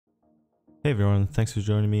Hey everyone, thanks for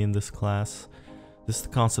joining me in this class. This is the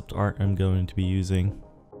concept art I'm going to be using.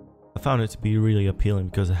 I found it to be really appealing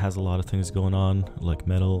because it has a lot of things going on, like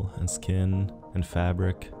metal and skin and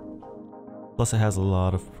fabric. Plus it has a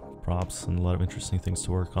lot of props and a lot of interesting things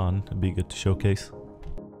to work on. It'd be good to showcase.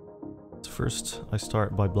 So first, I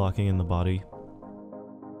start by blocking in the body.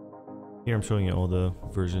 Here I'm showing you all the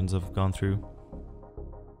versions I've gone through.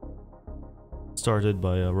 Started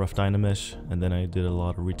by a rough dynamesh, and then I did a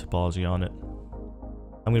lot of retopology on it.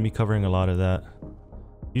 I'm going to be covering a lot of that.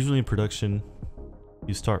 Usually in production,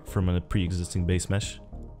 you start from a pre-existing base mesh.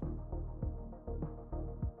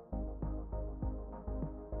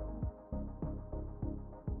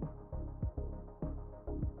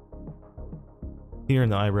 Here in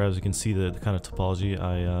the eyebrows, you can see the kind of topology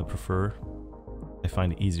I prefer. I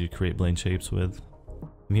find it easier to create blade shapes with.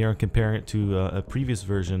 Here I'm comparing it to a previous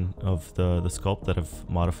version of the sculpt that I've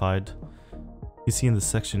modified. You see in the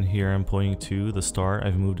section here I'm pointing to the star.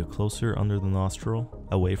 I've moved it closer under the nostril,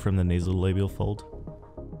 away from the nasolabial fold,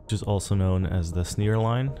 which is also known as the sneer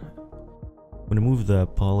line. When I move the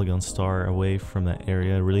polygon star away from that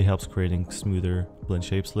area, it really helps creating smoother blend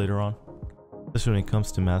shapes later on, especially when it comes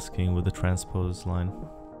to masking with the transpose line.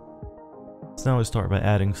 So now I start by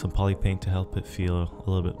adding some poly paint to help it feel a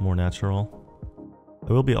little bit more natural.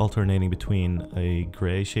 I will be alternating between a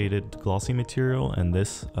gray shaded glossy material and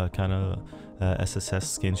this kind of SSS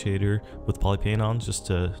skin shader with poly paint on, just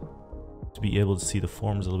to be able to see the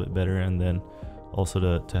forms a little bit better, and then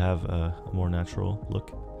also to have a more natural look.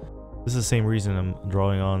 This is the same reason I'm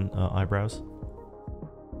drawing on eyebrows.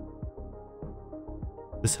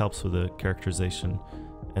 This helps with the characterization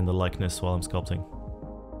and the likeness while I'm sculpting,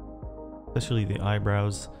 especially the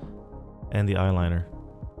eyebrows and the eyeliner.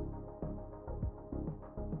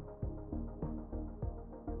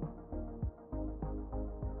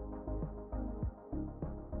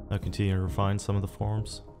 I'll continue to refine some of the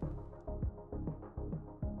forms.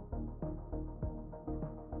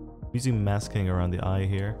 Using masking around the eye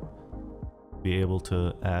here, be able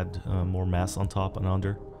to add more mass on top and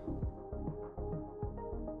under.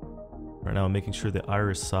 Right now I'm making sure the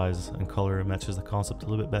iris size and color matches the concept a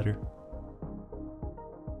little bit better.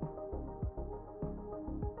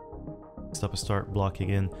 Next up I start blocking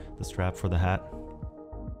in the strap for the hat.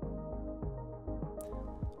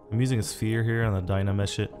 I'm using a sphere here and I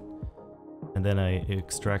dynamesh it, and then I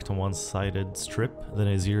extract a one-sided strip, then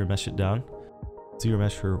I zero mesh it down. Zero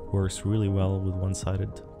mesher works really well with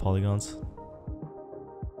one-sided polygons.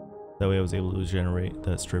 That way I was able to generate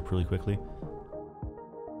that strip really quickly.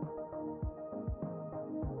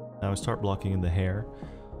 Now I start blocking in the hair.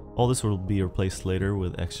 All this will be replaced later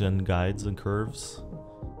with XGen guides and curves,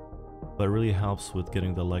 but it really helps with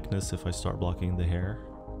getting the likeness if I start blocking the hair,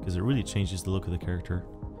 because it really changes the look of the character,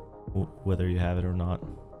 whether you have it or not.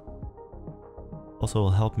 Also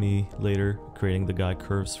will help me later creating the guide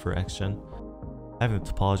curves for XGen. Having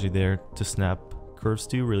the topology there to snap curves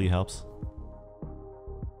to really helps.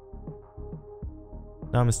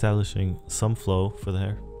 Now I'm establishing some flow for the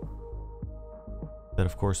hair. That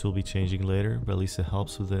of course will be changing later, but at least it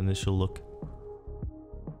helps with the initial look.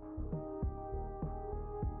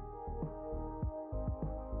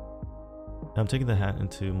 Now I'm taking the hat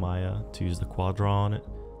into Maya to use the quad draw on it.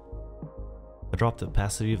 I dropped the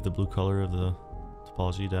opacity of the blue color of the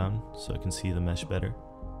topology down so I can see the mesh better.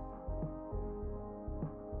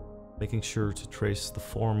 Making sure to trace the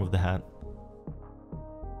form of the hat.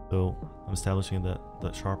 So I'm establishing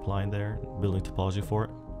that sharp line there, building topology for it.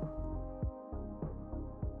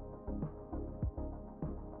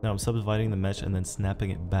 Now I'm subdividing the mesh and then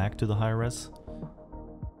snapping it back to the high res,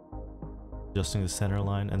 adjusting the center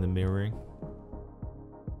line and the mirroring.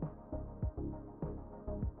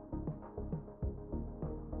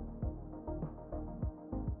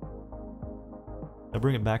 I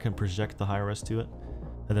bring it back and project the high res to it,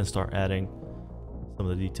 and then start adding some of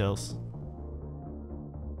the details.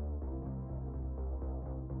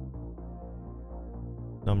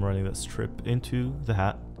 Now I'm running that strip into the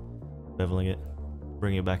hat, beveling it,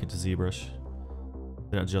 bringing it back into ZBrush,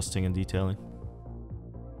 then adjusting and detailing.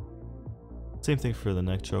 Same thing for the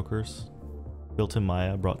neck chokers. Built in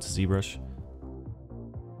Maya, brought to ZBrush.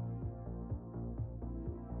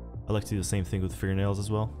 I like to do the same thing with fingernails as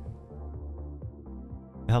well.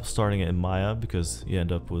 It helps starting it in Maya because you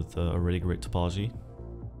end up with a really great topology.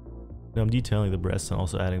 Now I'm detailing the breasts and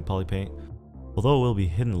also adding poly paint. Although it will be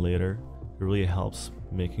hidden later, it really helps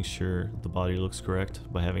making sure the body looks correct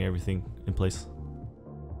by having everything in place.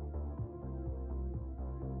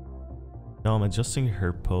 Now I'm adjusting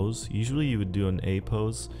her pose. Usually you would do an A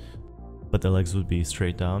pose, but the legs would be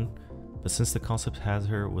straight down. but since the concept has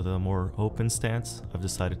her with a more open stance, I've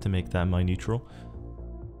decided to make that my neutral.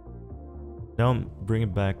 Now I'm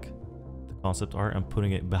bringing back the concept art and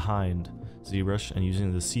putting it behind ZBrush and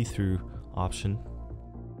using the see-through option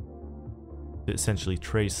to essentially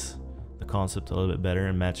trace the concept a little bit better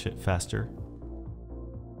and match it faster.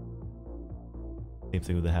 Same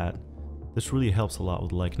thing with the hat. This really helps a lot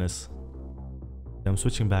with likeness. Now I'm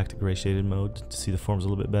switching back to gray shaded mode to see the forms a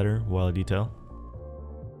little bit better while I detail.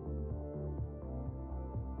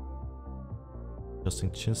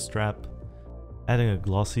 Adjusting chin strap, adding a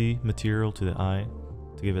glossy material to the eye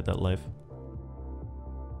to give it that life.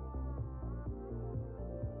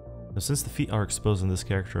 Now since the feet are exposed in this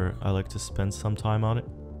character, I like to spend some time on it.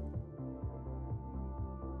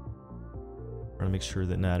 Trying to make sure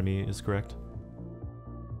the anatomy is correct.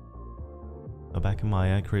 Now back in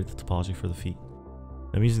Maya, I created the topology for the feet.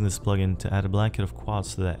 I'm using this plugin to add a blanket of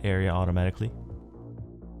quads to that area automatically.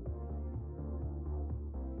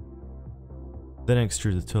 Then I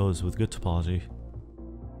extrude the toes with good topology.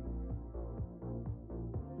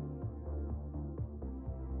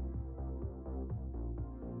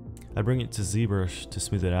 I bring it to ZBrush to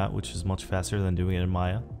smooth it out, which is much faster than doing it in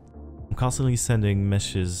Maya. I'm constantly sending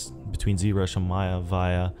meshes between ZBrush and Maya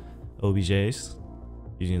via OBJs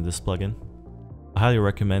using this plugin. I highly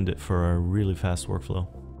recommend it for a really fast workflow.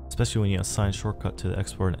 Especially when you assign shortcut to the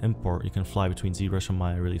export and import, you can fly between ZBrush and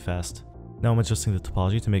Maya really fast. Now I'm adjusting the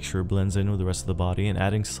topology to make sure it blends in with the rest of the body and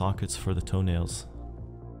adding sockets for the toenails.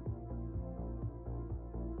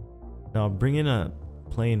 Now I'll bring in a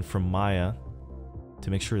plane from Maya to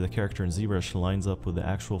make sure the character in ZBrush lines up with the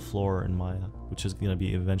actual floor in Maya, which is going to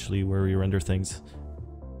be eventually where we render things.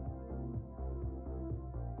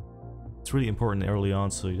 It's really important early on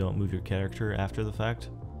so you don't move your character after the fact.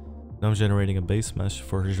 Now I'm generating a base mesh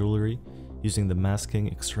for her jewelry using the masking,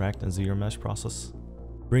 extract, and zero mesh process.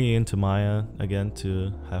 Bringing it into Maya again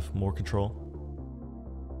to have more control.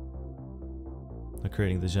 I'm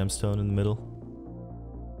creating the gemstone in the middle.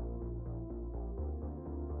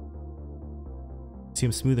 See,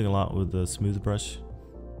 I'm smoothing a lot with the smooth brush.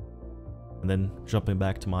 And then jumping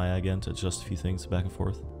back to Maya again to adjust a few things back and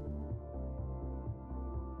forth.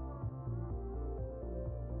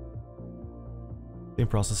 Same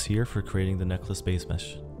process here for creating the necklace base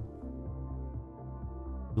mesh.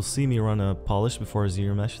 You'll see me run a polish before a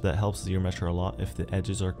zero mesh. That helps zero mesher a lot if the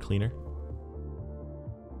edges are cleaner.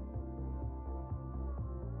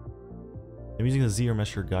 I'm using the zero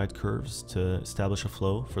mesher guide curves to establish a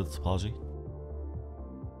flow for the topology.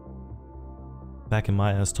 Back in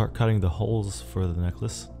Maya, I start cutting the holes for the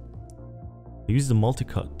necklace. I use the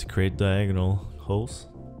multi-cut to create diagonal holes.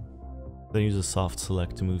 Then use a soft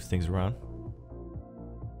select to move things around.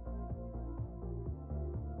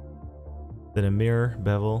 Then a mirror,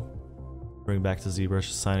 bevel, bring back to ZBrush,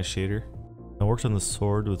 assign a shader. I worked on the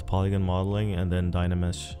sword with polygon modeling and then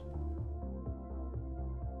Dynamesh.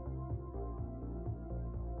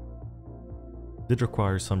 Did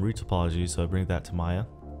require some retopology, so I bring that to Maya.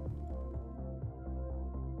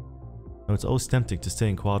 Now it's always tempting to stay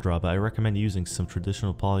in Quadra, but I recommend using some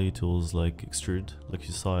traditional poly tools like Extrude, like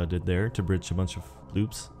you saw I did there, to bridge a bunch of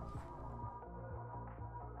loops.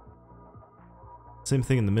 Same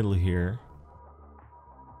thing in the middle here.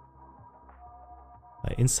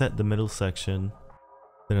 I inset the middle section,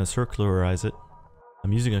 then I circularize it.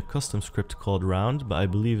 I'm using a custom script called round, but I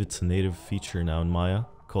believe it's a native feature now in Maya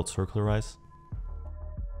called circularize.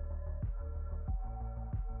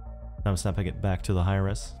 Now I'm snapping it back to the high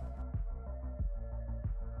res.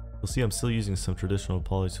 You'll see I'm still using some traditional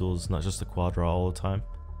poly tools, not just the Quadra all the time.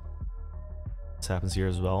 This happens here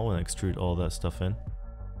as well when I extrude all that stuff in.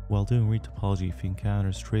 While doing retopology, if you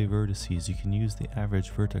encounter stray vertices, you can use the average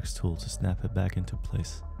vertex tool to snap it back into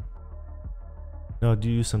place. Now I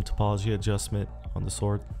do some topology adjustment on the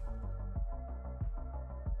sword.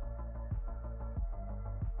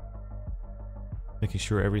 Making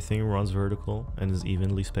sure everything runs vertical and is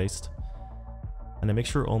evenly spaced. And I make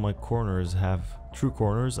sure all my corners have true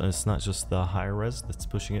corners and it's not just the high res that's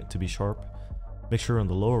pushing it to be sharp. Make sure on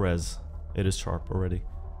the low res it is sharp already.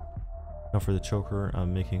 Now for the choker,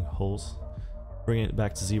 I'm making holes. Bringing it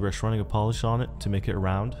back to ZBrush, running a polish on it to make it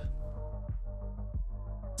round.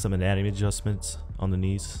 Some anatomy adjustments on the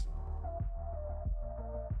knees.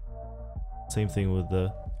 Same thing with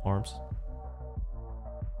the arms.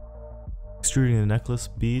 Extruding the necklace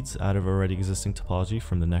beads out of already existing topology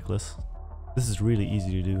from the necklace. This is really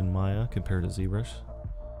easy to do in Maya compared to ZBrush.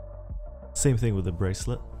 Same thing with the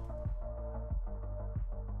bracelet.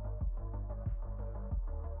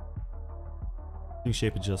 Doing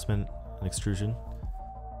shape adjustment and extrusion.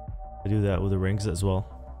 I do that with the rings as well.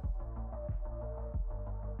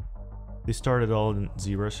 They started all in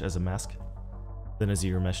ZBrush as a mask, then I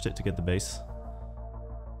Z-meshed it to get the base.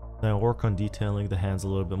 Then I'll work on detailing the hands a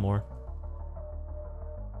little bit more.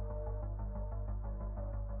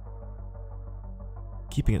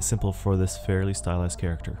 Keeping it simple for this fairly stylized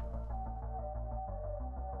character.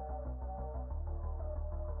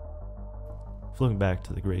 Flipping back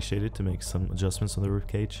to the gray shaded to make some adjustments on the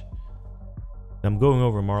ribcage. I'm going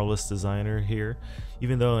over Marvelous Designer here,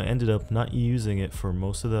 even though I ended up not using it for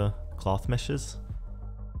most of the cloth meshes.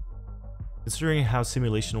 Considering how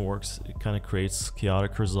simulation works, it kind of creates a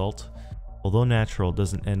chaotic result, although natural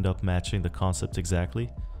doesn't end up matching the concept exactly.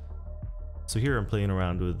 So here I'm playing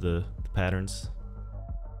around with the patterns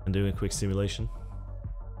and doing a quick simulation.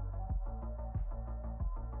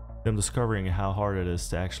 I'm discovering how hard it is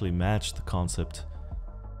to actually match the concept,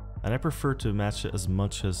 and I prefer to match it as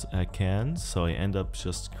much as I can, so I end up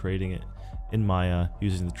just creating it in Maya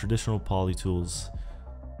using the traditional poly tools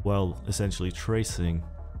while essentially tracing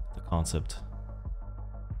the concept.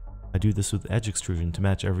 I do this with edge extrusion to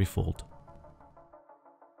match every fold.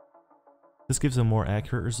 This gives a more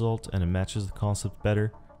accurate result and it matches the concept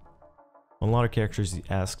better. On a lot of characters you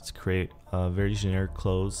ask to create very generic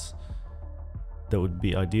clothes that would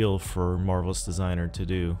be ideal for Marvelous Designer to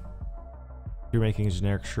do. If you're making a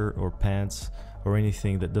generic shirt or pants or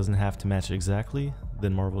anything that doesn't have to match exactly,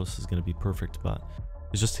 then Marvelous is going to be perfect, but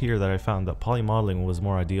it's just here that I found that poly modeling was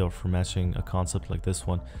more ideal for matching a concept like this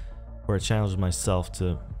one, where I challenged myself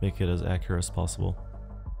to make it as accurate as possible.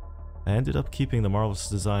 I ended up keeping the Marvelous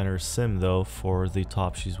Designer sim though for the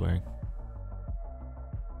top she's wearing.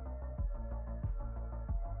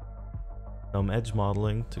 Now I'm edge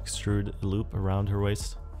modeling to extrude a loop around her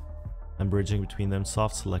waist. I'm bridging between them,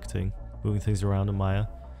 soft selecting, moving things around in Maya.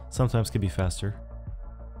 Sometimes can be faster.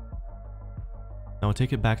 Now I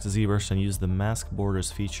take it back to ZBrush and use the mask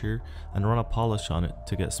borders feature and run a polish on it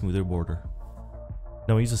to get a smoother border.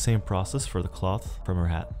 Now I use the same process for the cloth from her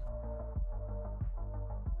hat.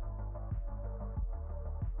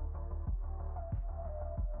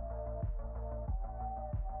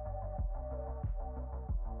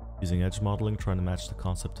 Using edge modeling, trying to match the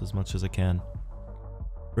concept as much as I can.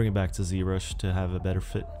 Bring it back to ZBrush to have a better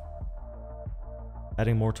fit.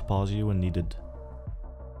 Adding more topology when needed.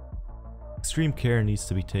 Extreme care needs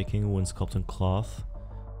to be taken when sculpting cloth,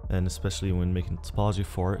 and especially when making topology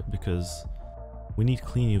for it, because we need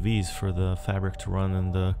clean UVs for the fabric to run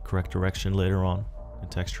in the correct direction later on in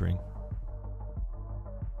texturing.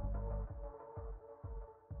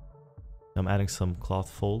 I'm adding some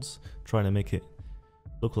cloth folds, trying to make it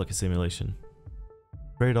look like a simulation.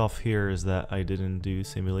 Trade-off here is that I didn't do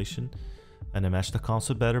simulation and I matched the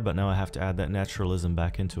concept better, but now I have to add that naturalism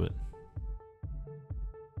back into it.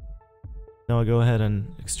 Now I go ahead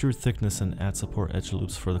and extrude thickness and add support edge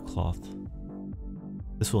loops for the cloth.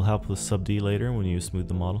 This will help with sub D later when you smooth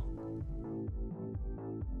the model.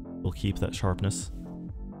 We'll keep that sharpness.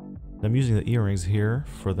 I'm using the earrings here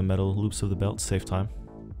for the metal loops of the belt to save time.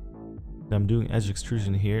 I'm doing edge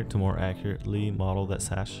extrusion here to more accurately model that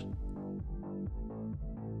sash.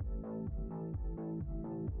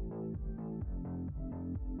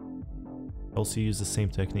 Also use the same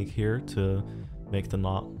technique here to make the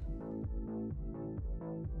knot.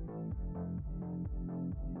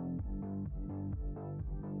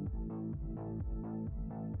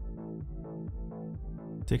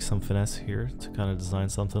 Take some finesse here to kind of design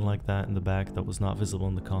something like that in the back that was not visible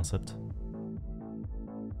in the concept.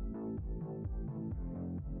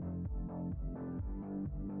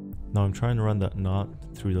 Now I'm trying to run that knot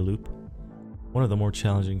through the loop. One of the more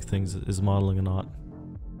challenging things is modeling a knot.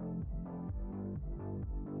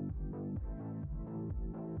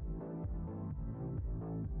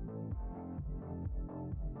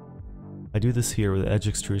 I do this here with edge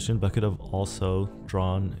extrusion, but I could have also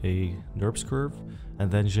drawn a NURBS curve and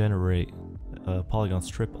then generate a polygon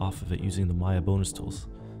strip off of it using the Maya bonus tools.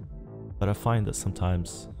 But I find that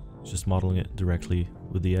sometimes just modeling it directly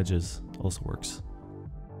with the edges also works.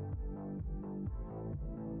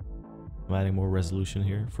 I'm adding more resolution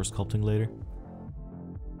here for sculpting later.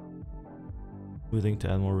 Smoothing to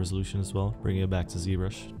add more resolution as well, bringing it back to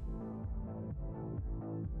ZBrush.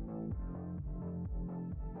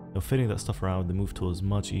 Now fitting that stuff around with the move tool is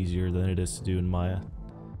much easier than it is to do in Maya.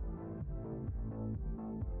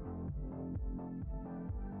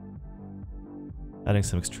 Adding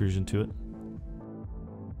some extrusion to it.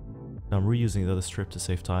 Now I'm reusing the other strip to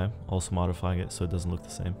save time, also modifying it so it doesn't look the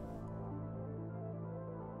same.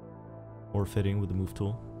 More fitting with the move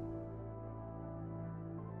tool.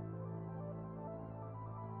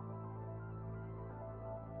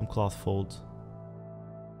 Some cloth folds.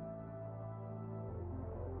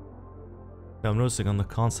 Now I'm noticing on the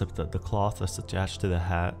concept that the cloth that's attached to the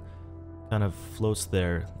hat kind of floats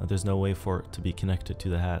there, and there's no way for it to be connected to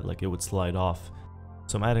the hat, like it would slide off.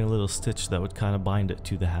 So I'm adding a little stitch that would kind of bind it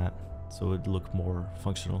to the hat, so it would look more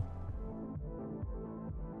functional.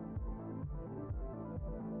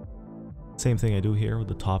 Same thing I do here with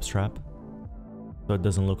the top strap, so it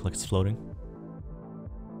doesn't look like it's floating.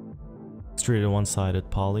 Straight to one-sided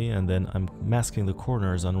poly, and then I'm masking the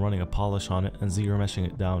corners and running a polish on it and zero meshing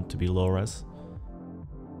it down to be low res.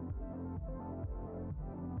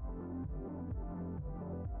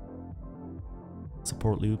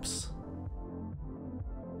 Support loops,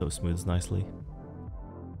 so it smooths nicely.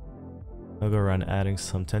 I'll go around adding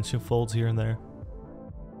some tension folds here and there.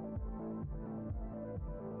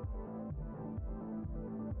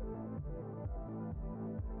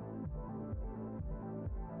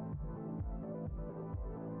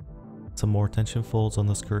 Some more tension folds on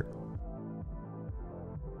the skirt.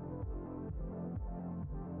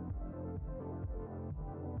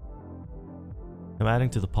 I'm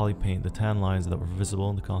adding to the poly paint the tan lines that were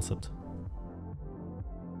visible in the concept.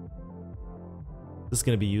 This is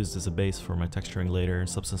going to be used as a base for my texturing later in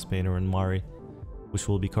Substance Painter and Mari, which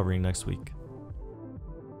we'll be covering next week.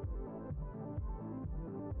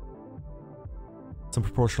 Some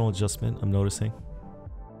proportional adjustment I'm noticing,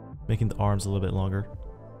 making the arms a little bit longer.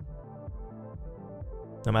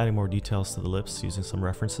 I'm adding more details to the lips using some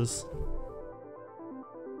references.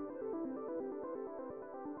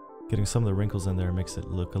 Getting some of the wrinkles in there makes it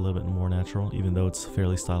look a little bit more natural, even though it's a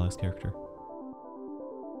fairly stylized character.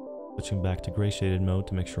 Switching back to gray shaded mode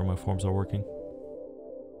to make sure my forms are working.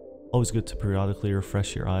 Always good to periodically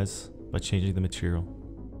refresh your eyes by changing the material.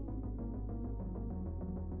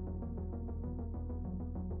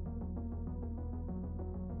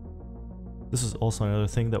 This is also another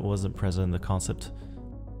thing that wasn't present in the concept.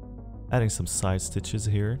 Adding some side stitches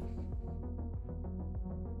here.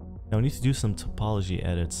 Now I need to do some topology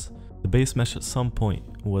edits. The base mesh at some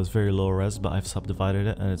point was very low res, but I've subdivided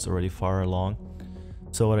it and it's already far along.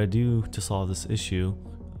 So what I do to solve this issue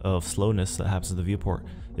of slowness that happens in the viewport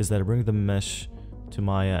is that I bring the mesh to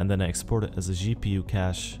Maya and then I export it as a GPU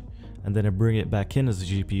cache, and then I bring it back in as a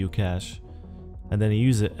GPU cache, and then I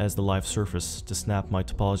use it as the live surface to snap my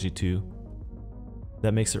topology to.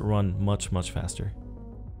 That makes it run much faster.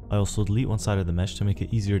 I also delete one side of the mesh to make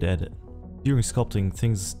it easier to edit. During sculpting,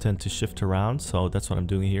 things tend to shift around, so that's what I'm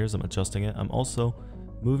doing here is I'm adjusting it. I'm also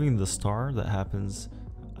moving the star that happens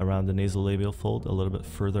around the nasolabial fold a little bit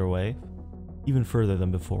further away, even further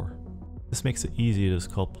than before. This makes it easy to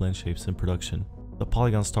sculpt blend shapes in production. The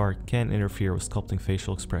polygon star can interfere with sculpting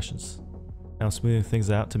facial expressions. Now I'm smoothing things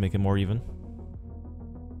out to make it more even.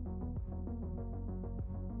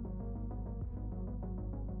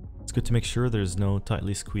 It's good to make sure there's no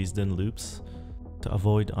tightly squeezed in loops to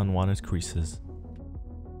avoid unwanted creases.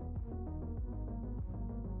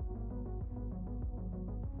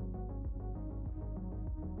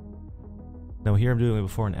 Now here I'm doing it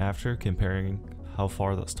before and after, comparing how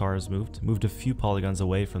far that star has moved. Moved a few polygons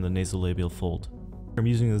away from the nasolabial fold. I'm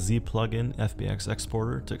using the Z plugin FBX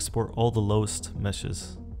exporter to export all the lowest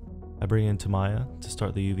meshes. I bring in Maya to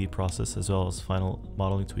start the UV process as well as final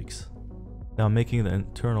modeling tweaks. Now I'm making the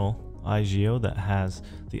internal eye geo that has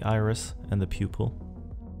the iris and the pupil.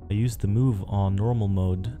 I use the move on normal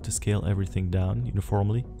mode to scale everything down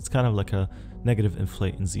uniformly. It's kind of like a negative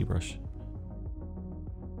inflate in ZBrush.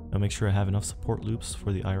 Now make sure I have enough support loops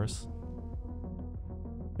for the iris.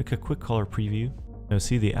 Make a quick color preview. Now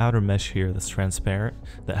see the outer mesh here that's transparent,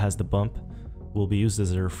 that has the bump, will be used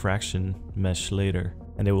as a refraction mesh later,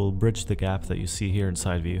 and it will bridge the gap that you see here in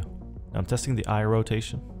side view. Now I'm testing the eye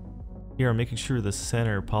rotation. Here I'm making sure the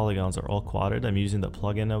center polygons are all quadded. I'm using that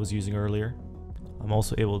plugin I was using earlier. I'm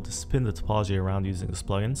also able to spin the topology around using this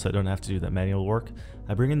plugin, so I don't have to do that manual work.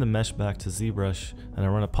 I bring in the mesh back to ZBrush and I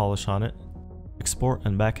run a polish on it. Export,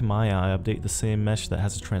 and back in Maya I update the same mesh that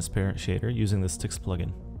has a transparent shader using the Sticks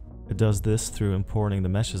plugin. It does this through importing the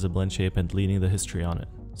mesh as a blend shape and deleting the history on it,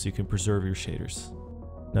 so you can preserve your shaders.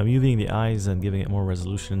 Now I'm UVing the eyes and giving it more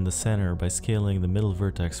resolution in the center by scaling the middle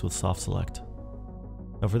vertex with soft select.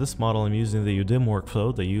 Now for this model I'm using the UDIM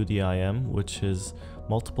workflow, the UDIM, which is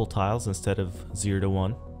multiple tiles instead of 0 to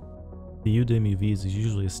 1. The UDIM UV is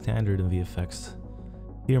usually a standard in VFX.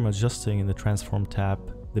 Here I'm adjusting in the transform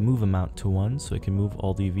tab the move amount to 1 so I can move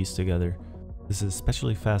all the UVs together. This is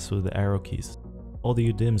especially fast with the arrow keys. All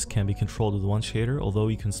the UDIMs can be controlled with one shader, although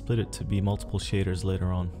you can split it to be multiple shaders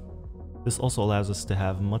later on. This also allows us to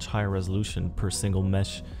have much higher resolution per single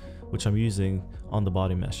mesh, which I'm using on the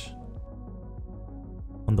body mesh.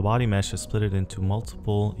 On the body mesh I split it into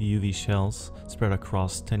multiple UV shells spread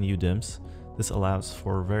across 10 UDIMs. This allows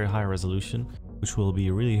for very high resolution, which will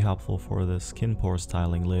be really helpful for the skin pore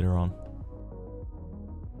styling later on.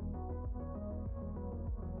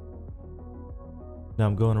 Now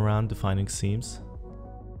I'm going around defining seams.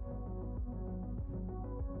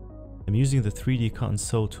 I'm using the 3D cut and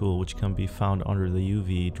sew tool, which can be found under the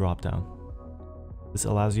UV dropdown. This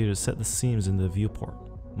allows you to set the seams in the viewport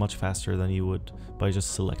much faster than you would by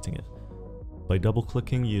just selecting it. By double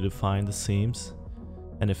clicking, you define the seams,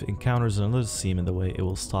 and if it encounters another seam in the way, it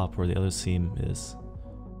will stop where the other seam is.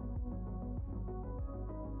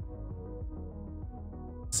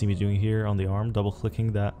 See me doing here on the arm, double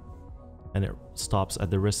clicking that, and it stops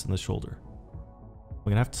at the wrist and the shoulder. I'm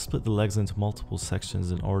gonna have to split the legs into multiple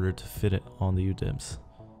sections in order to fit it on the U-dims.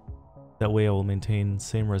 That way I will maintain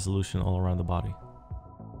same resolution all around the body.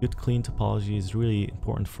 Good clean topology is really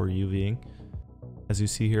important for UVing. As you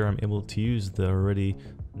see here, I'm able to use the already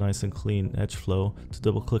nice and clean edge flow to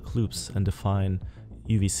double click loops and define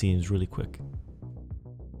UV seams really quick.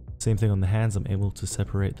 Same thing on the hands, I'm able to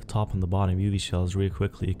separate the top and the bottom UV shells really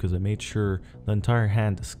quickly because I made sure the entire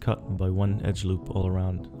hand is cut by one edge loop all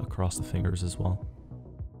around across the fingers as well.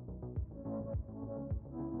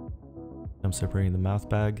 I'm separating the mouth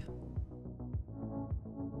bag.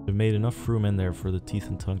 I've made enough room in there for the teeth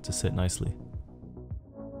and tongue to sit nicely.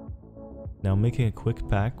 Now I'm making a quick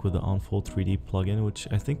pack with the Unfold 3D plugin, which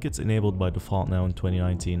I think it's enabled by default now in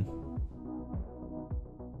 2019.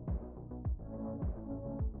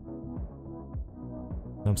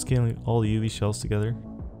 I'm scaling all the UV shells together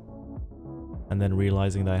and then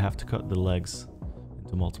realizing that I have to cut the legs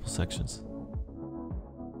into multiple sections.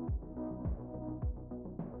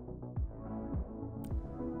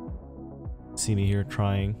 See me here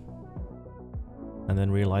trying and then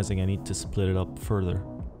realizing I need to split it up further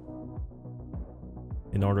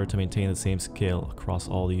in order to maintain the same scale across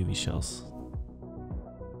all the UV shells.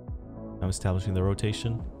 I'm establishing the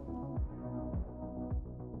rotation.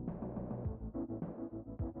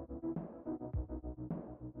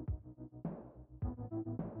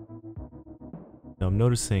 Now I'm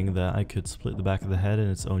noticing that I could split the back of the head in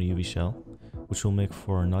its own UV shell, which will make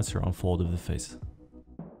for a nicer unfold of the face.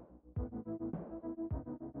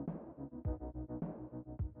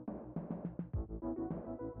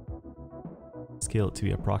 Scale it to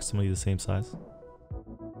be approximately the same size.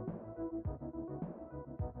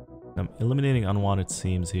 I'm eliminating unwanted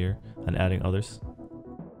seams here and adding others.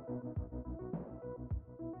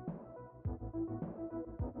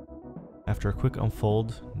 After a quick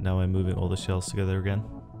unfold, now I'm moving all the shells together again,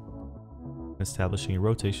 establishing a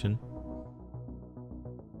rotation,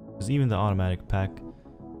 because even the automatic pack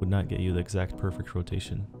would not get you the exact perfect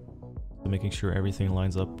rotation, so making sure everything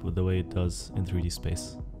lines up with the way it does in 3D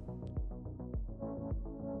space.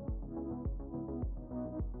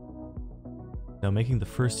 Now making the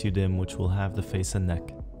first U-dim, which will have the face and neck.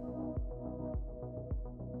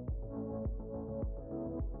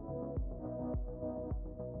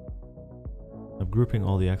 I'm grouping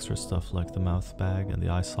all the extra stuff like the mouth bag and the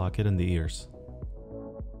eye socket and the ears.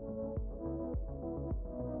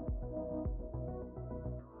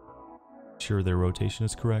 Sure their rotation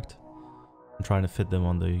is correct. I'm trying to fit them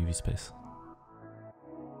on the UV space.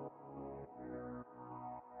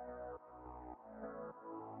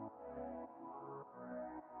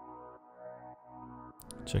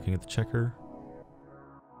 Checking at the checker.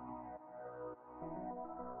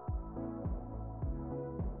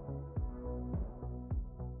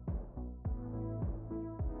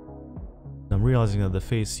 I'm realizing that the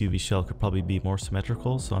face UV shell could probably be more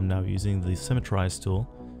symmetrical, so I'm now using the Symmetrize tool,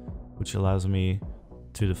 which allows me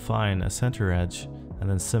to define a center edge and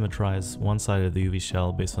then symmetrize one side of the UV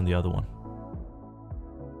shell based on the other one.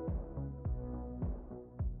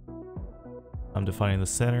 I'm defining the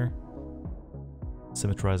center,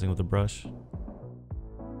 symmetrizing with a brush.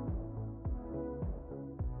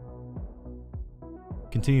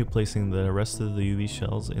 Continue placing the rest of the UV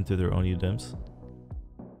shells into their own U-dims.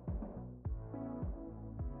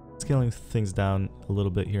 Scaling things down a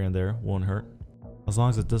little bit here and there won't hurt, as long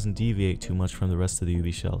as it doesn't deviate too much from the rest of the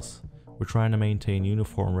UV shells. We're trying to maintain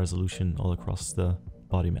uniform resolution all across the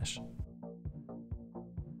body mesh.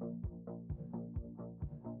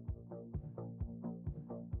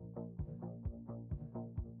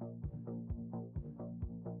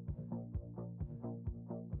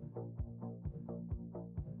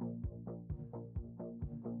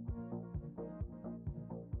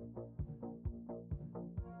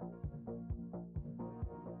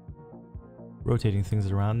 Rotating things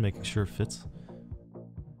around, making sure it fits.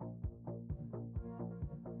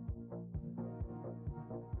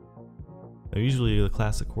 Now, usually the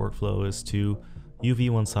classic workflow is to UV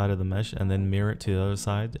one side of the mesh and then mirror it to the other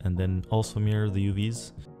side, and then also mirror the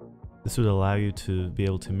UVs. This would allow you to be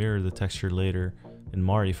able to mirror the texture later. In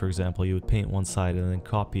Mari, for example, you would paint one side and then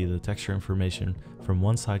copy the texture information from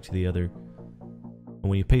one side to the other. And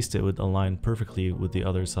when you paste it, it would align perfectly with the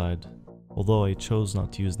other side. Although I chose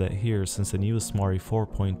not to use that here, since the newest Mari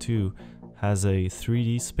 4.2 has a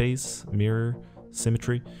 3D space mirror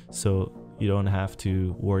symmetry, so you don't have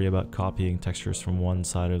to worry about copying textures from one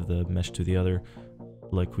side of the mesh to the other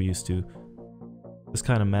like we used to. This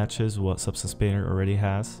kind of matches what Substance Painter already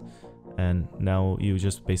has, and now you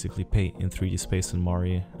just basically paint in 3D space in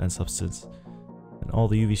Mari and Substance. And all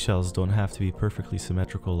the UV shells don't have to be perfectly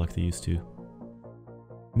symmetrical like they used to.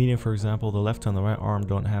 Meaning, for example, the left and the right arm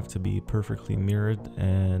don't have to be perfectly mirrored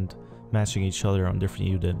and matching each other on different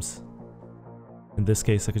UDIMs. In this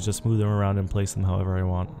case, I could just move them around and place them however I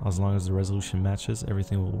want. As long as the resolution matches,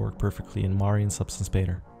 everything will work perfectly in Mari and Substance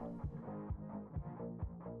Painter.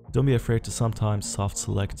 Don't be afraid to sometimes soft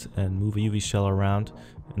select and move a UV shell around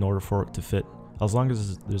in order for it to fit. As long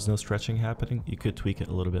as there's no stretching happening, you could tweak it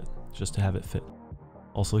a little bit just to have it fit.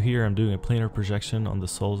 Also here, I'm doing a planar projection on the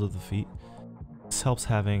soles of the feet. This helps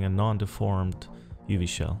having a non-deformed UV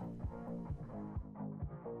shell.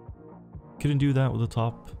 Couldn't do that with the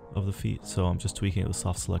top of the feet, so I'm just tweaking it with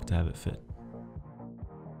soft select to have it fit.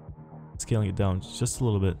 Scaling it down just a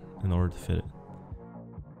little bit in order to fit it.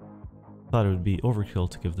 Thought it would be overkill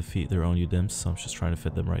to give the feet their own UDIMs, so I'm just trying to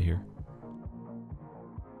fit them right here.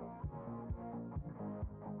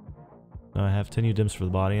 Now I have 10 UDIMs for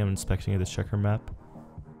the body. I'm inspecting the checker map.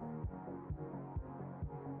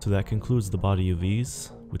 So that concludes the body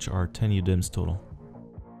UVs, which are 10 UDIMs total.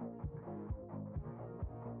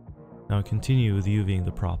 Now I continue with UVing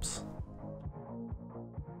the props.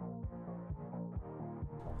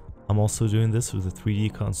 I'm also doing this with the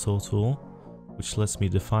 3D console tool, which lets me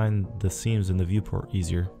define the seams in the viewport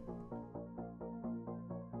easier.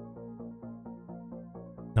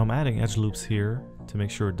 Now I'm adding edge loops here to make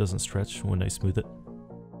sure it doesn't stretch when I smooth it.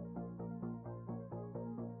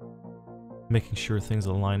 Making sure things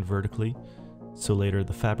align vertically, so later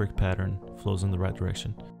the fabric pattern flows in the right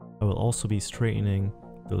direction. I will also be straightening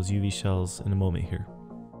those UV shells in a moment here.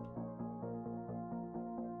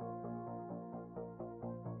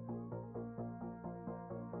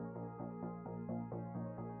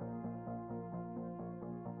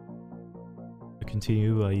 I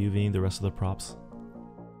continue UVing the rest of the props.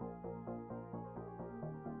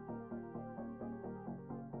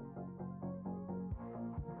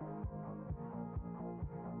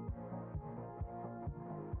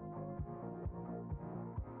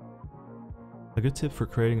 A good tip for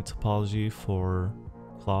creating topology for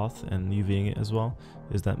cloth and UVing it as well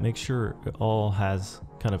is that make sure it all has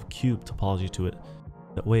kind of cube topology to it.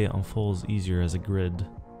 That way it unfolds easier as a grid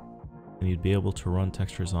and you'd be able to run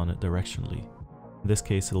textures on it directionally. In this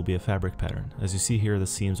case, it'll be a fabric pattern. As you see here, the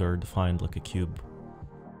seams are defined like a cube.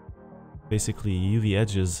 Basically, UV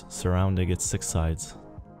edges surrounding its 6 sides.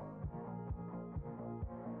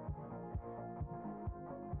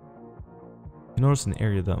 If you notice an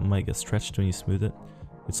area that might get stretched when you smooth it,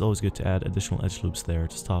 it's always good to add additional edge loops there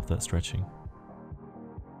to stop that stretching.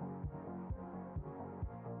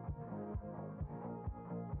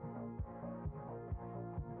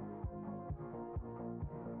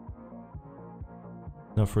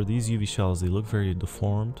 Now for these UV shells, they look very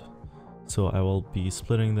deformed, so I will be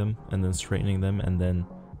splitting them and then straightening them and then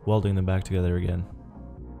welding them back together again.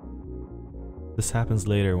 This happens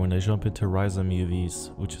later when I jump into Hesham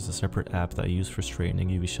UVs, which is a separate app that I use for straightening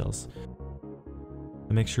UV shells.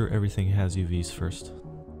 I make sure everything has UVs first.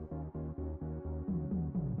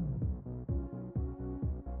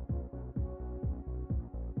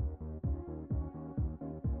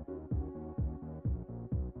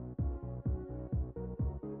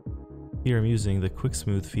 Here I'm using the quick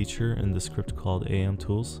smooth feature in the script called AM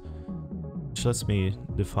Tools, which lets me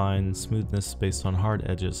define smoothness based on hard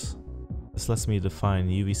edges. This lets me define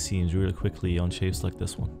UV seams really quickly on shapes like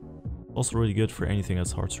this one. Also really good for anything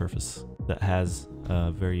that's hard surface that has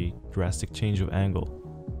a very drastic change of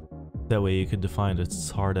angle. That way you could define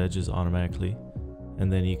its hard edges automatically,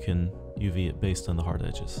 and then you can UV it based on the hard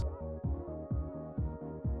edges.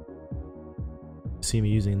 You see me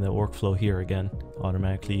using the workflow here again,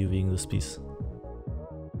 automatically UVing this piece.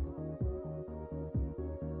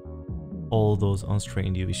 All those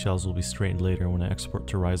unstraightened UV shells will be straightened later when I export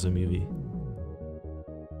to Hesham UV.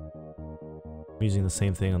 I'm using the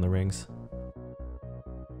same thing on the rings.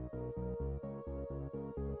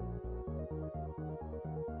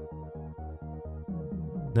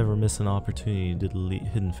 Never miss an opportunity to delete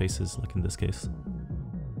hidden faces like in this case.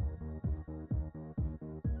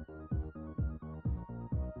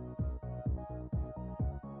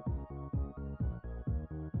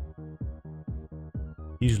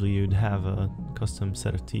 Usually you'd have a custom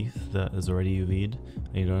set of teeth that is already UV'd,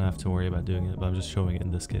 and you don't have to worry about doing it, but I'm just showing it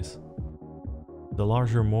in this case. The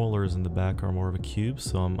larger molars in the back are more of a cube,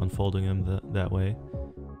 so I'm unfolding them that way,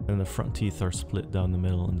 and the front teeth are split down the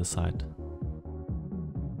middle and the side.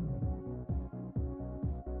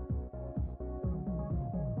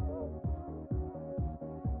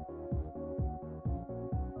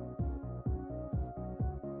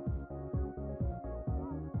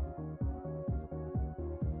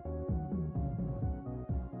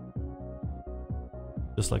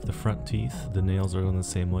 Just like the front teeth, the nails are done the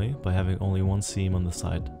same way by having only one seam on the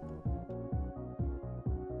side.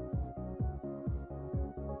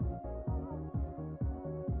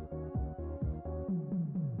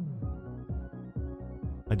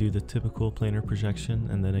 I do the typical planar projection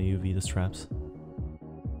and then I UV the straps.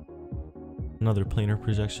 Another planar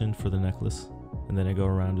projection for the necklace, and then I go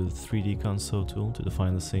around with the 3D console tool to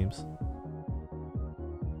define the seams.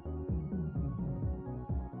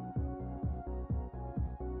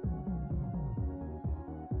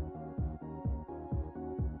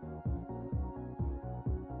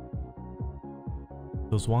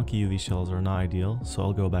 Those wonky UV shells are not ideal, so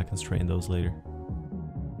I'll go back and straighten those later.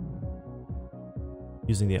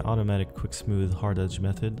 Using the automatic quick smooth hard edge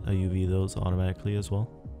method, I UV those automatically as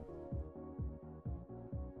well.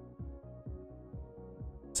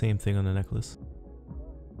 Same thing on the necklace.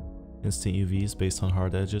 Instant UVs based on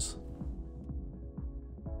hard edges.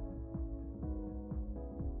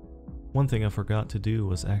 One thing I forgot to do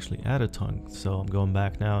was actually add a tongue, so I'm going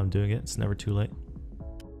back now and doing it. It's never too late.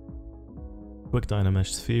 Quick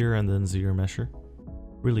Dynamesh sphere and then Zero Mesher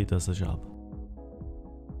really does the job.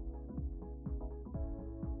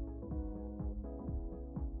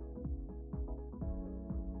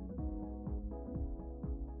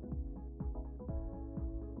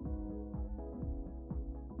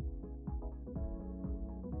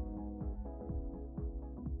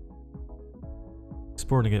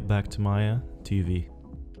 Exporting it back to Maya to UV.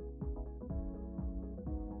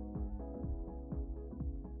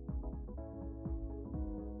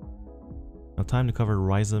 Now time to cover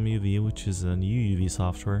Rhizome UV, which is a new UV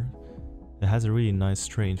software. It has a really nice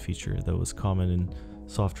strain feature that was common in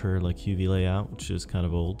software like UV Layout, which is kind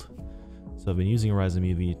of old. So I've been using Rhizome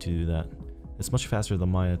UV to do that. It's much faster than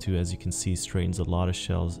Maya too, as you can see, strains a lot of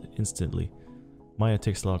shells instantly. Maya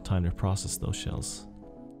takes a lot of time to process those shells.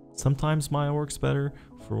 Sometimes Maya works better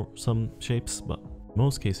for some shapes, but in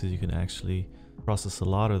most cases you can actually process a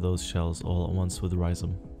lot of those shells all at once with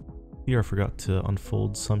Rhizome. Here I forgot to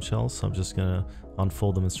unfold some shells, so I'm just gonna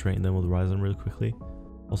unfold them and straighten them with Rhizome really quickly.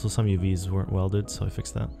 Also some UVs weren't welded, so I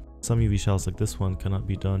fixed that. Some UV shells like this one cannot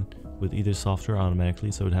be done with either software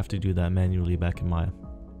automatically, so I would have to do that manually back in Maya.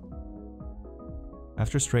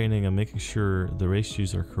 After straightening, I'm making sure the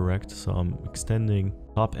ratios are correct, so I'm extending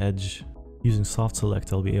top edge. Using soft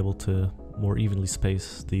select, I'll be able to more evenly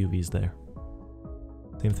space the UVs there.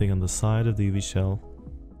 Same thing on the side of the UV shell,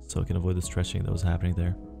 so I can avoid the stretching that was happening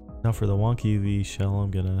there. Now for the wonky UV shell,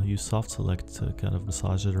 I'm gonna use soft select to kind of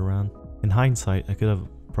massage it around. In hindsight, I could have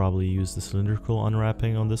probably used the cylindrical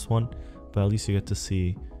unwrapping on this one, but at least you get to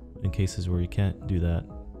see in cases where you can't do that.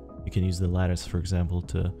 You can use the lattice, for example,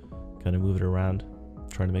 to kind of move it around,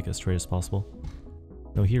 trying to make it as straight as possible.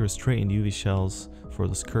 Now here is straightened UV shells for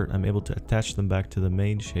the skirt. I'm able to attach them back to the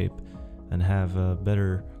main shape and have a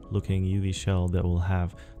better looking UV shell that will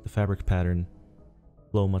have the fabric pattern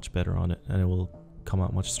flow much better on it, and it will come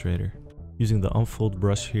out much straighter. Using the unfold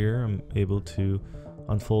brush here, I'm able to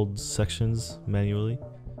unfold sections manually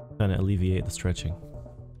and alleviate the stretching.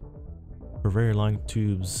 For very long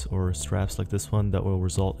tubes or straps like this one that will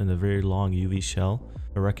result in a very long UV shell,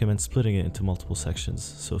 I recommend splitting it into multiple sections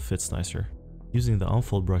so it fits nicer. Using the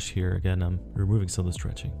unfold brush here, again, I'm removing some of the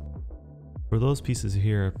stretching. For those pieces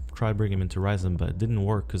here, I tried bringing them into Rhizome, but it didn't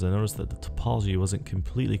work because I noticed that the topology wasn't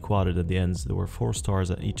completely quadded at the ends. There were 4 stars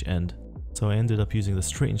at each end. So I ended up using the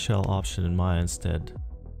straighten shell option in Maya instead.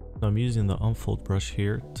 So I'm using the unfold brush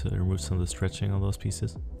here to remove some of the stretching on those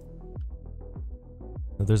pieces.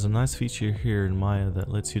 Now there's a nice feature here in Maya that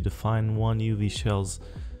lets you define one UV shell's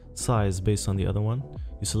size based on the other one.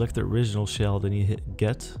 You select the original shell, then you hit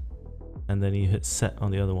get, and then you hit set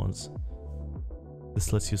on the other ones.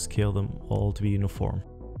 This lets you scale them all to be uniform.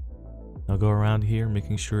 Now go around here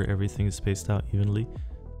making sure everything is spaced out evenly,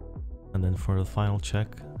 and then for the final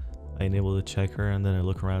check, I enable the checker and then I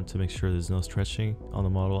look around to make sure there's no stretching on the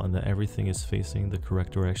model and that everything is facing the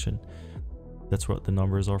correct direction. That's what the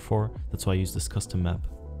numbers are for. That's why I use this custom map.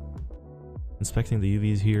 Inspecting the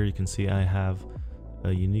UVs here, you can see I have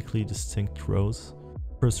a uniquely distinct rows.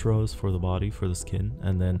 First row is for the body, for the skin,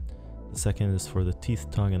 and then the second is for the teeth,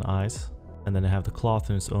 tongue, and eyes. and then I have the cloth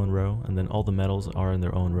in its own row, and then all the metals are in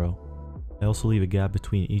their own row. I also leave a gap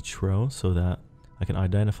between each row so that I can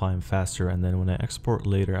identify them faster, and then when I export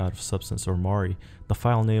later out of Substance or Mari, the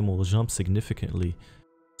file name will jump significantly.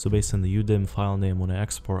 So based on the UDIM file name, when I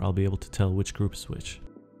export, I'll be able to tell which group is which.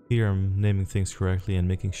 Here I'm naming things correctly and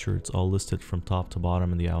making sure it's all listed from top to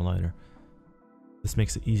bottom in the outliner. This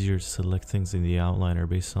makes it easier to select things in the outliner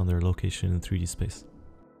based on their location in 3D space.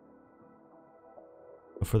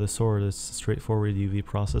 But for the sword, it's a straightforward UV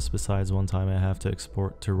process, besides one time I have to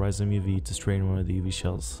export to Rhizome UV to strain one of the UV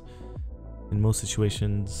shells. In most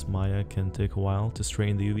situations, Maya can take a while to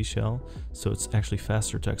strain the UV shell, so it's actually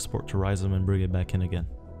faster to export to Rhizome and bring it back in again.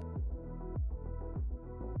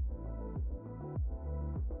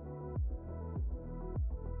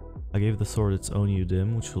 I gave the sword its own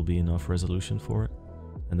UDIM, which will be enough resolution for it,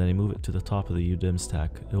 and then I move it to the top of the UDIM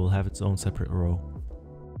stack. It will have its own separate row.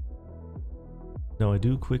 Now I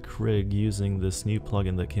do quick rig using this new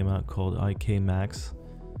plugin that came out called IK Max,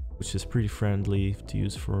 which is pretty friendly to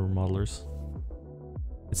use for modelers.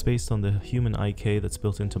 It's based on the human IK that's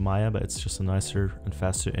built into Maya, but it's just a nicer and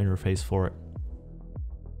faster interface for it.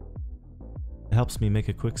 It helps me make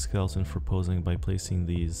a quick skeleton for posing by placing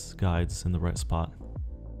these guides in the right spot.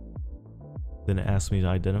 Then it asks me to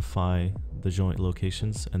identify the joint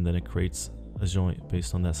locations, and then it creates a joint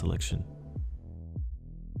based on that selection.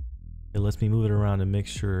 It lets me move it around and make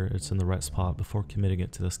sure it's in the right spot before committing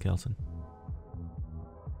it to the skeleton.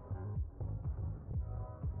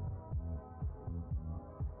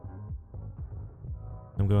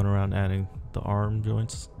 I'm going around adding the arm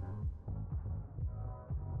joints,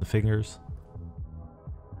 the fingers,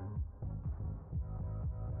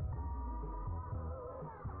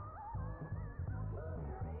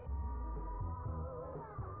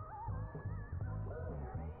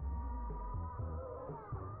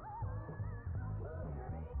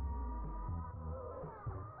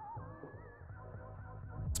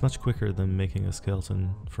 It's much quicker than making a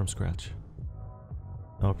skeleton from scratch.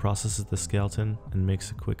 Now it processes the skeleton and makes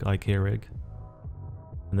a quick IK rig,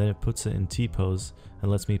 and then it puts it in T-pose and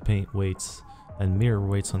lets me paint weights and mirror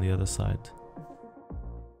weights on the other side.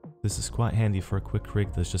 This is quite handy for a quick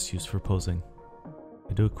rig that's just used for posing.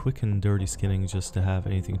 I do a quick and dirty skinning just to have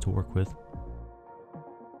anything to work with.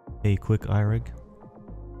 A quick eye rig.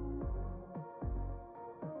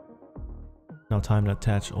 Now time to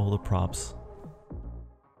attach all the props.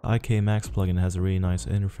 The IK Max plugin has a really nice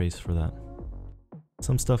interface for that.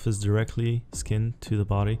 Some stuff is directly skinned to the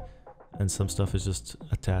body, and some stuff is just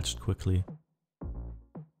attached quickly.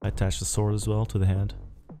 I attach the sword as well to the hand.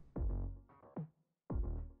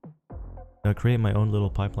 Now I create my own little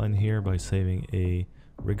pipeline here by saving a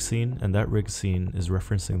rig scene, and that rig scene is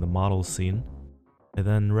referencing the model scene. I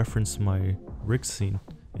then reference my rig scene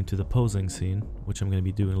into the posing scene, which I'm going to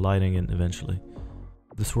be doing lighting in eventually.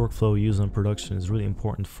 This workflow used on production is really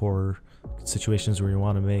important for situations where you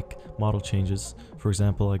want to make model changes. For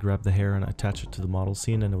example, I grab the hair and I attach it to the model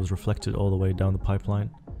scene, and it was reflected all the way down the pipeline,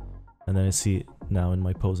 and then I see it now in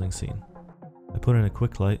my posing scene. I put in a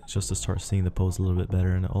quick light just to start seeing the pose a little bit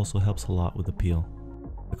better, and it also helps a lot with the peel.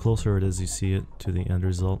 The closer it is you see it to the end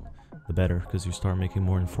result, the better, because you start making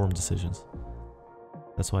more informed decisions.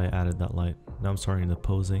 That's why I added that light. Now I'm starting the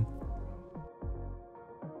posing.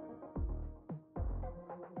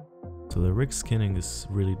 So the rig skinning is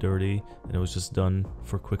really dirty, and it was just done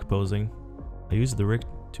for quick posing. I used the rig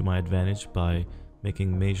to my advantage by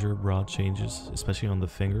making major broad changes, especially on the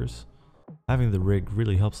fingers. Having the rig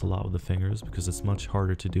really helps a lot with the fingers because it's much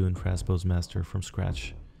harder to do in Transpose Master from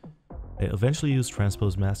scratch. I eventually used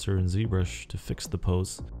Transpose Master and ZBrush to fix the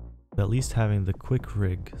pose, but at least having the quick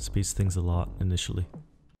rig speeds things a lot initially.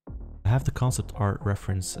 I have the concept art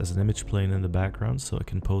reference as an image plane in the background so I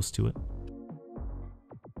can pose to it.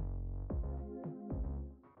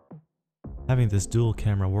 Having this dual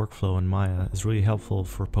camera workflow in Maya is really helpful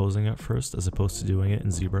for posing at first as opposed to doing it in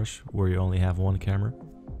ZBrush where you only have one camera.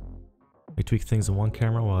 I tweak things in one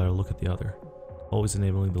camera while I look at the other, always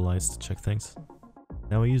enabling the lights to check things.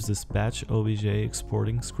 Now I use this batch OBJ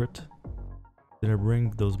exporting script. Then I bring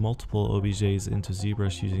those multiple OBJs into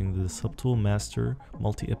ZBrush using the Subtool Master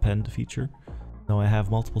multi-append feature. Now I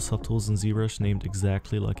have multiple subtools in ZBrush named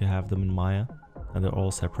exactly like I have them in Maya, and they're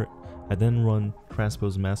all separate. I then run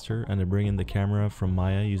Transpose Master and I bring in the camera from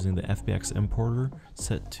Maya using the FBX importer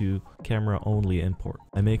set to camera only import.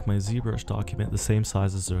 I make my ZBrush document the same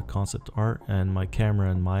size as the concept art and my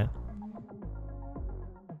camera in Maya.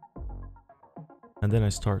 And then I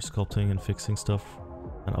start sculpting and fixing stuff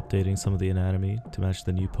and updating some of the anatomy to match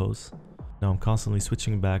the new pose. Now I'm constantly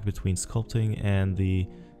switching back between sculpting and the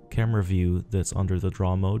camera view that's under the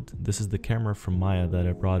draw mode. This is the camera from Maya that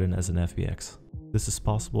I brought in as an FBX. This is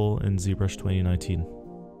possible in ZBrush 2019.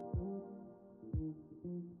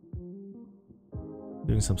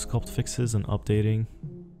 Doing some sculpt fixes and updating.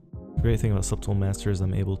 The great thing about Subtool Master is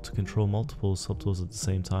I'm able to control multiple subtools at the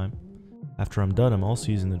same time. After I'm done, I'm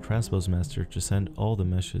also using the Transpose Master to send all the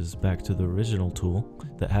meshes back to the original tool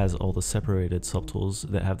that has all the separated subtools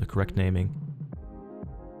that have the correct naming.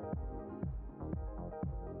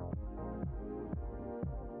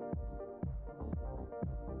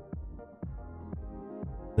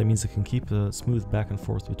 That means I can keep a smooth back and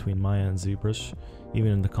forth between Maya and ZBrush,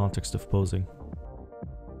 even in the context of posing.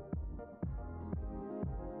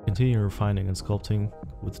 Continue refining and sculpting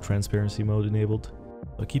with transparency mode enabled.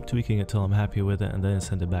 I keep tweaking it till I'm happy with it and then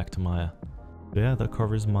send it back to Maya. So yeah, that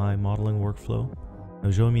covers my modeling workflow. Now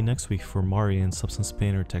join me next week for Mari and Substance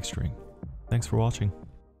Painter texturing. Thanks for watching.